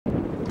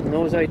And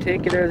those, I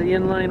take it, are the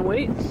inline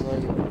weights.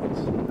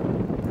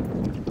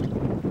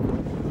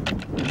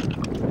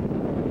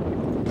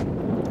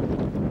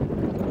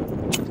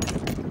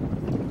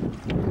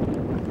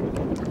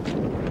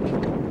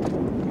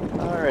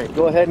 All right,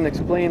 go ahead and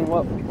explain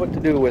what to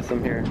do with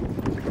them here.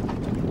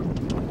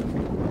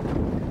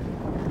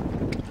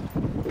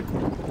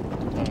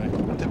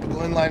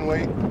 Typical inline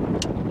weight,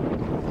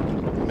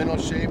 minnow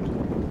shaped,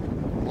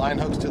 line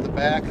hooks to the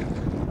back.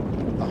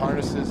 The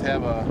harnesses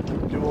have a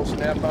dual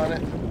snap on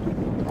it.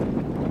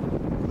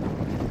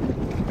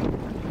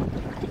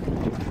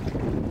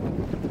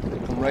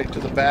 Come right to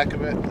the back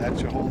of it.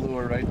 That's your whole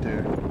lure right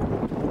there.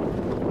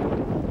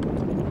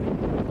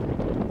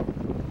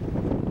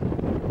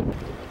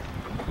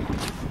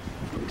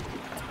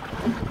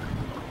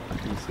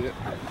 You see it?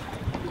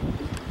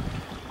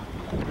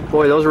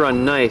 Boy, those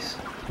run nice.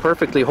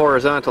 Perfectly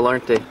horizontal,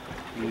 aren't they?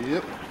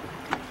 Yep.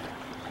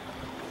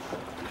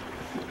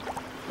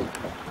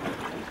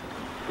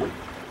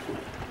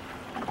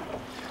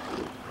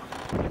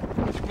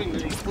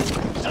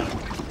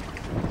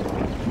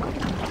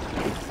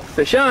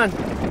 Fish on.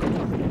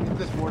 Get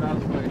this board out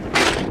of the way.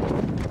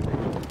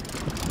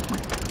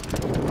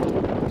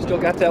 Still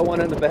got that one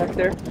in the back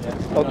there?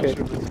 Yeah. Okay.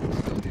 Sure this one's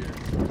still here.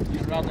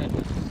 He's running.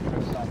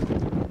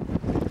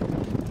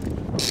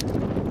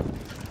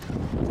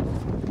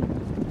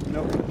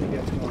 Nope. He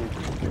gets going.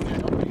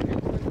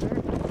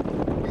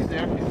 He's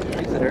there.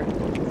 He's there.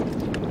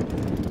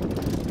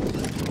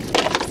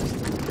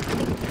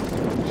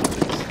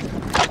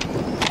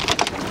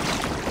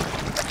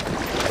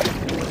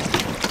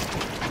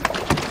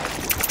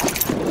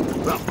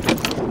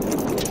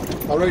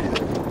 Alrighty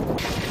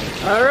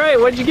then. All right,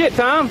 what'd you get,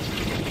 Tom?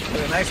 Got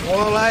a nice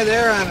walleye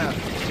there on a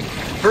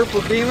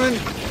purple demon.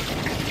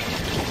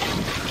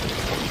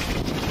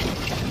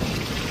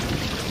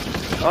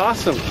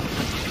 Awesome.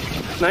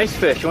 Nice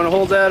fish. You want to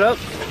hold that up?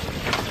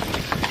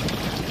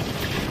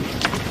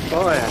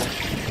 Oh, yeah.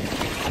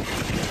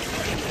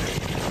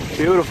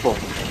 Beautiful.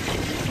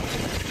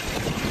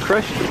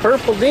 Crushed the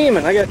purple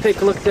demon. I got to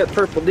take a look at that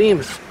purple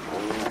demon.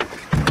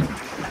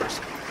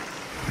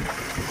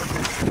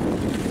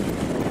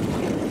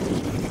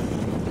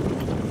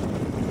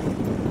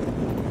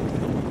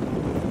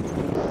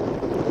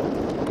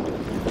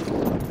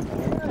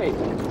 All right.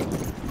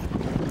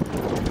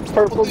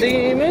 Purple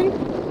demon.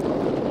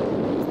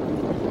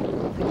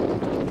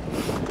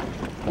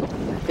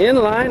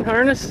 Inline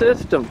harness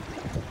system.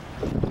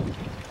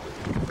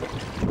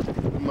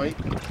 Mike.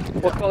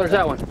 What color is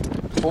that one?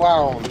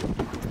 Clown.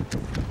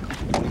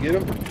 You get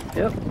him?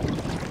 Yep.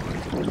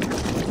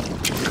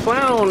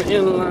 Clown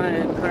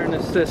inline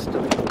harness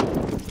system.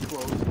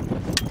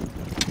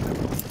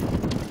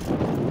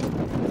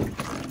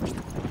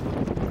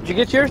 Did you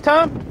get yours,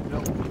 Tom?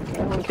 No.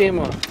 That one came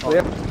off. Oh.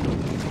 Yep.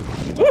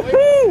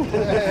 Woohoo!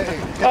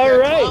 Hey, All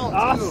right. clown,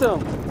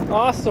 Awesome.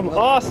 Awesome.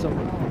 Awesome.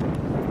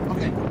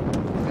 Okay.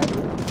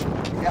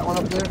 You got one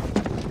up there?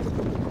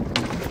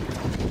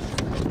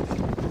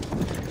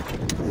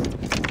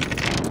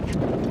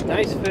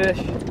 Nice fish.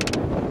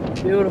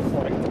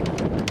 Beautiful.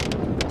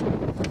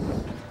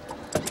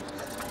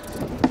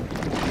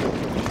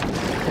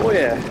 Oh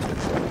yeah.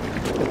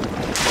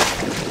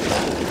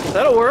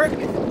 That'll work.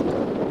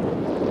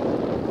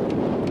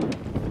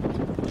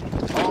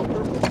 All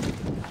purple.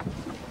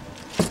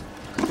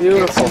 Can't see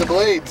Beautiful. the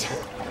blades.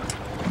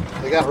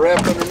 They got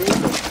wrapped underneath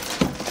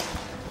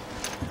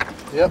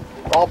them. Yep.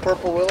 All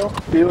purple willow.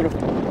 Beautiful.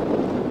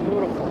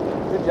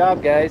 Beautiful. Good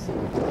job, guys.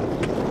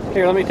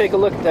 Here, let me take a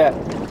look at that.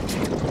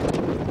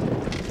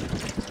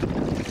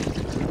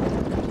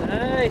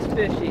 Nice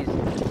fishies.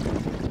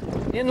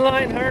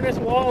 Inline harness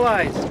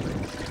walleyes.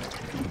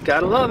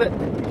 Gotta love it.